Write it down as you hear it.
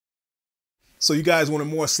So you guys wanted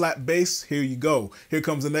more slap bass? Here you go. Here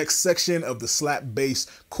comes the next section of the slap bass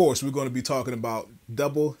course. We're going to be talking about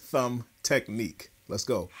double thumb technique. Let's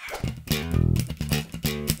go.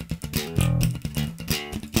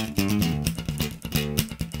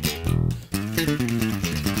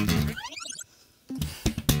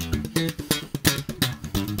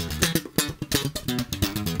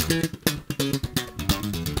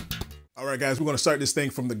 All right, guys, we're going to start this thing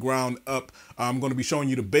from the ground up. I'm going to be showing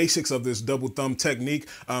you the basics of this double thumb technique.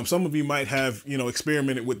 Some of you might have,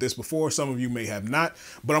 experimented with this before. Some of you may have not,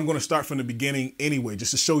 but I'm going to start from the beginning anyway,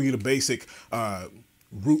 just to show you the basic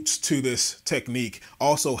roots to this technique.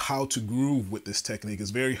 Also, how to groove with this technique.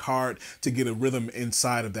 It's very hard to get a rhythm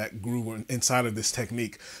inside of that groove or inside of this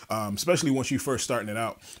technique, especially once you're first starting it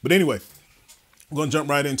out. But anyway, I'm going to jump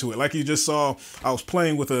right into it. Like you just saw, I was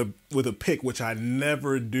playing with a pick, which I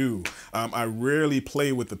never do. I rarely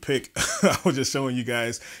play with the pick. I was just showing you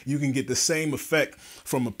guys, you can get the same effect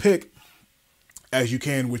from a pick as you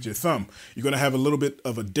can with your thumb. You're going to have a little bit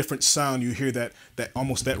of a different sound. You hear that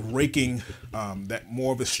almost that raking, that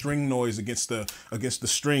more of a string noise against the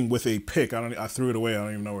string with a pick. I threw it away. I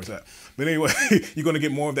don't even know where it's at. But anyway, you're going to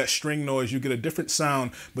get more of that string noise. You get a different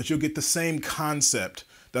sound, but you'll get the same concept.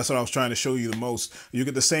 That's what I was trying to show you the most. You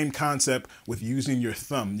get the same concept with using your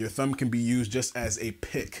thumb. Your thumb can be used just as a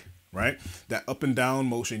pick, right? That up and down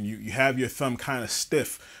motion, you have your thumb kind of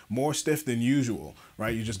stiff, more stiff than usual,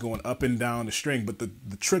 right? You're just going up and down the string. But the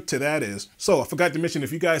trick to that is, so I forgot to mention,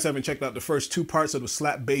 if you guys haven't checked out the first two parts of the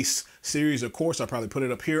slap bass series or course, I'll probably put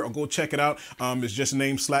it up here or go check it out. It's just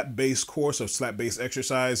named slap bass course or slap bass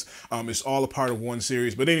exercise. It's all a part of one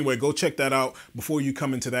series. But anyway, go check that out before you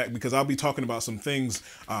come into that, because I'll be talking about some things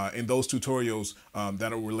in those tutorials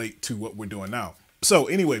that'll relate to what we're doing now. So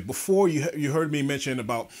anyway, before you heard me mention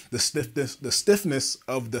about the stiffness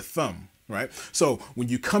of the thumb, right? So when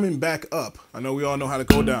you're coming back up, I know we all know how to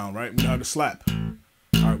go down, right? We know how to slap.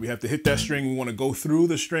 All right, we have to hit that string. We want to go through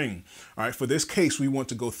the string. All right, for this case, we want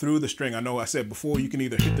to go through the string. I know I said before, you can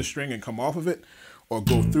either hit the string and come off of it or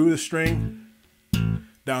go through the string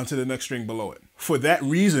down to the next string below it. For that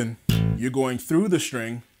reason, you're going through the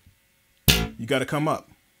string. You got to come up.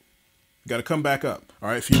 You got to come back up. All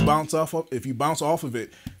right. If you bounce off of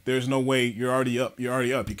it, there's no way. You're already up. You're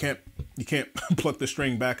already up. You can't pluck the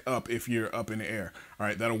string back up if you're up in the air. All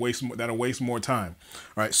right. That'll waste more time.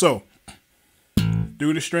 All right. So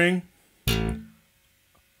through the string,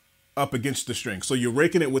 up against the string. So you're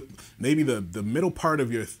raking it with maybe the middle part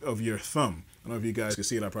of your thumb. I don't know if you guys can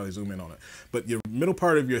see it. I'll probably zoom in on it. But your middle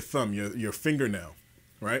part of your thumb, your fingernail,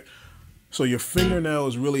 right? So your fingernail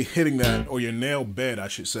is really hitting that, or your nail bed, I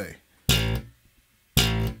should say.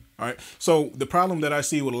 All right. So the problem that I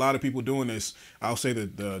see with a lot of people doing this, I'll say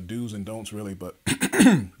the do's and don'ts really, but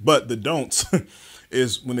but the don'ts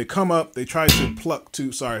is when they come up, they try to pluck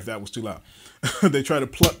too. Sorry if that was too loud. They try to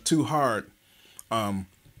pluck too hard and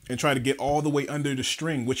try to get all the way under the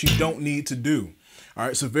string, which you don't need to do. All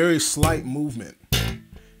right. It's a very slight movement.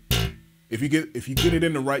 If you get it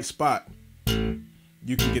in the right spot,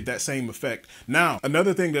 you can get that same effect. Now,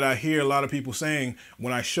 another thing that I hear a lot of people saying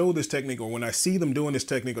when I show this technique, or when I see them doing this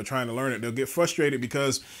technique or trying to learn it, they'll get frustrated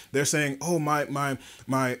because they're saying, oh,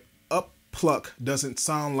 my up pluck doesn't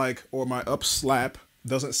sound like, or my up slap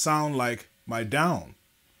doesn't sound like my down.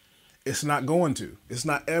 It's not going to. It's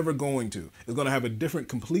not ever going to. It's going to have a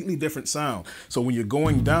completely different sound. So when you're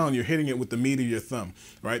going down, you're hitting it with the meat of your thumb,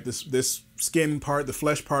 right? This skin part, the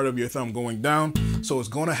flesh part of your thumb going down. So it's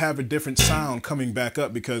going to have a different sound coming back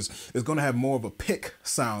up, because it's going to have more of a pick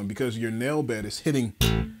sound, because your nail bed is hitting,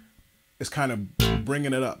 it's kind of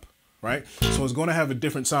bringing it up, right? So it's going to have a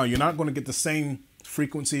different sound. You're not going to get the same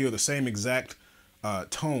frequency or the same exact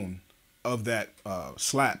tone of that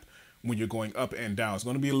slap when you're going up and down. It's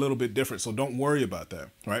going to be a little bit different, so don't worry about that,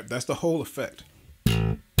 right? That's the whole effect.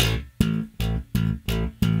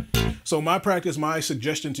 So my practice, my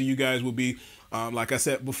suggestion to you guys will be, like I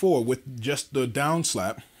said before, with just the down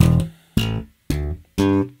slap,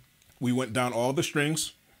 we went down all the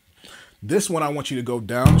strings. This one, I want you to go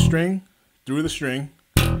down the string, through the string,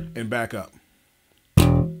 and back up.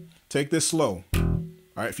 Take this slow. All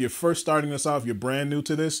right, if you're first starting this off, you're brand new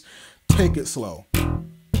to this, take it slow.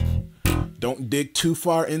 Don't dig too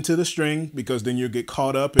far into the string, because then you'll get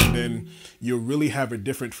caught up, and then you'll really have a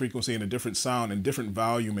different frequency and a different sound and different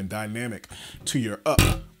volume and dynamic to your up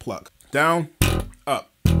pluck. Down, up,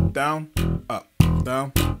 down, up,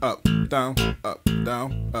 down, up, down, up,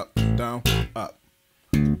 down, up, down, up.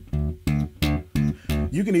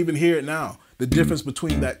 You can even hear it now, the difference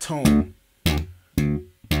between that tone.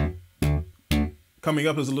 Coming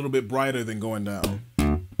up is a little bit brighter than going down.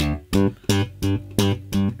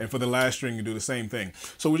 And for the last string, you do the same thing.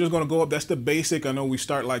 So we're just going to go up. That's the basic. I know we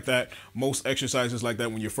start like that. Most exercises like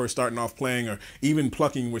that when you're first starting off playing, or even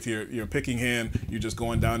plucking with your picking hand, you're just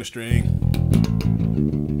going down the string.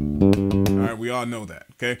 All right, we all know that.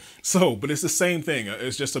 Okay, so but it's the same thing.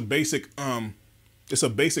 It's just a basic it's a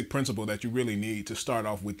basic principle that you really need to start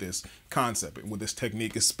off with this concept, with this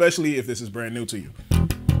technique, especially if this is brand new to you.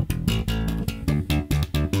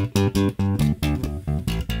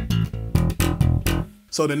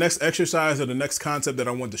 So the next exercise, or the next concept that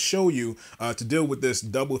I want to show you to deal with this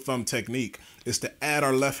double thumb technique, is to add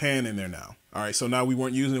our left hand in there now. All right, so now we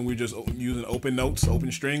weren't using, we were just using open notes,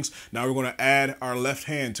 open strings. Now we're going to add our left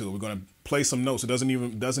hand to it. We're going to play some notes. It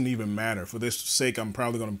doesn't even matter. For this sake, I'm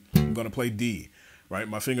probably going to play D. Right,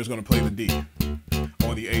 my finger's going to play the D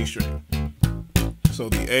on the A string. So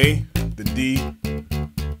the A, the D,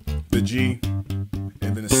 the G,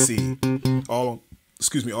 and then the C, all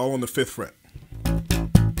on the 5th fret.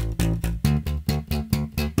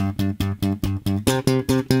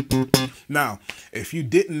 Now, if you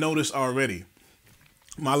didn't notice already,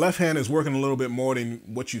 my left hand is working a little bit more than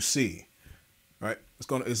what you see. Right,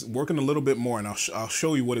 it's working a little bit more, and I'll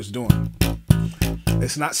show you what it's doing.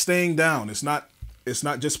 It's not staying down. It's not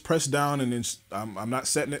just pressed down and then I'm not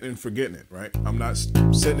setting it and forgetting it, right? I'm not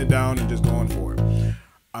setting it down and just going for it.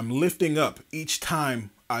 I'm lifting up each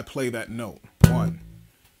time I play that note. One.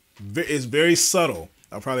 It's very subtle.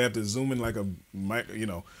 I'll probably have to zoom in like a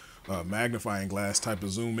magnifying glass type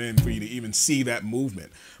of zoom in for you to even see that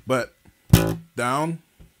movement. But down.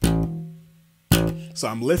 So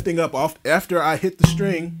I'm lifting up off after I hit the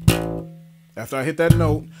string. After I hit that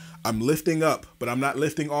note, I'm lifting up, but I'm not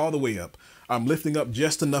lifting all the way up. I'm lifting up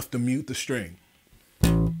just enough to mute the string.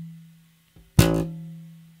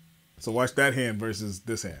 So watch that hand versus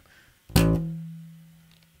this hand.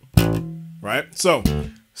 Right? So,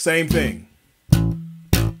 same thing.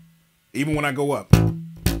 Even when I go up.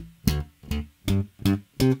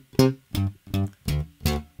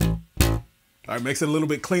 All right, makes it a little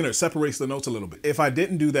bit cleaner, separates the notes a little bit. If I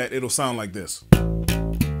didn't do that, it'll sound like this.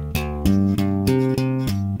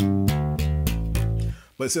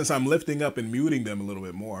 But since I'm lifting up and muting them a little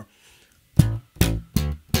bit more, a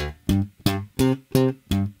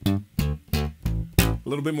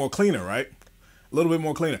little bit more cleaner, right? A little bit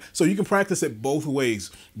more cleaner. So you can practice it both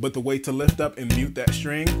ways, but the way to lift up and mute that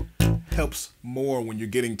string helps more when you're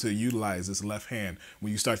getting to utilize this left hand.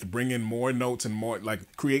 When you start to bring in more notes and more,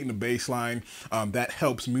 like creating a bass line, that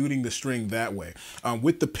helps muting the string that way.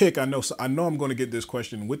 With the pick, I know I'm going to get this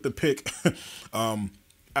question. With the pick,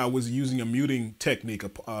 I was using a muting technique,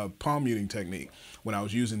 a palm muting technique, when I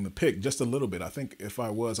was using the pick, just a little bit. I think if I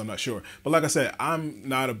was, I'm not sure. But like I said, I'm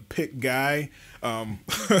not a pick guy.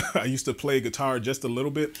 I used to play guitar just a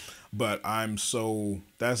little bit, but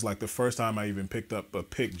that's like the first time I even picked up a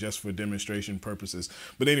pick just for demonstration purposes.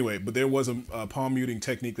 But anyway, there was a palm muting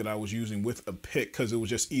technique that I was using with a pick because it was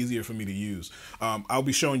just easier for me to use. I'll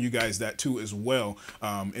be showing you guys that too as well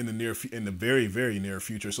in the very, very near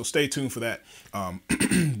future. So stay tuned for that.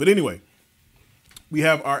 But anyway, we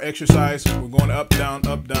have our exercise. We're going up, down,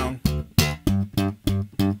 up, down.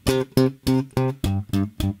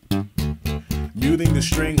 Muting the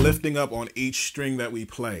string, lifting up on each string that we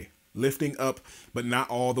play. Lifting up, but not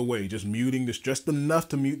all the way. Just muting this, just enough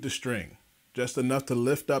to mute the string. Just enough to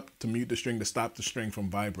lift up to mute the string, to stop the string from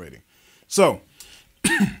vibrating. So,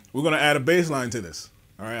 we're going to add a bass line to this.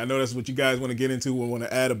 All right, I know that's what you guys want to get into. We want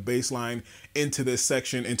to add a bass line into this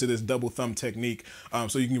section, into this double thumb technique,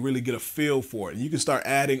 so you can really get a feel for it. And you can start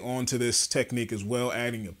adding on to this technique as well,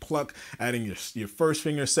 adding your pluck, adding your first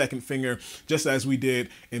finger, second finger, just as we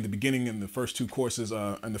did in the beginning in the first two courses,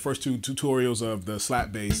 and the first two tutorials of the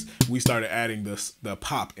slap bass. We started adding the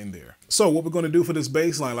pop in there. So what we're going to do for this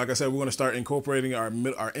bass line, like I said, we're going to start incorporating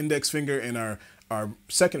our index finger and our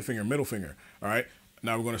second finger, middle finger. All right.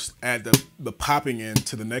 Now we're going to add the popping in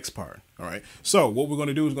to the next part. All right. So what we're going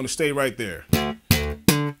to do is going to stay right there.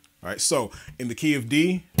 All right. So in the key of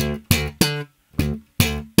D,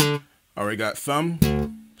 all right, got thumb.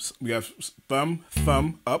 We have thumb,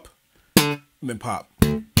 thumb up, and then pop.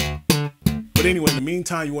 But anyway, in the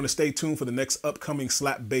meantime, you want to stay tuned for the next upcoming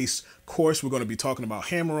slap bass course. We're going to be talking about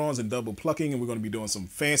hammer-ons and double plucking, and we're going to be doing some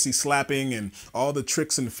fancy slapping and all the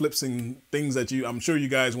tricks and flips and things that I'm sure you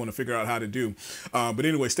guys want to figure out how to do. But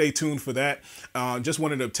anyway, stay tuned for that. Just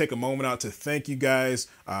wanted to take a moment out to thank you guys.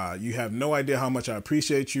 You have no idea how much I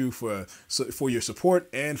appreciate you for your support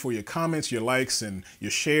and for your comments, your likes, and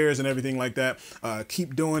your shares and everything like that.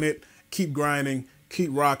 Keep doing it. Keep grinding.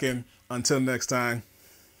 Keep rocking. Until next time,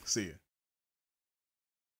 see you.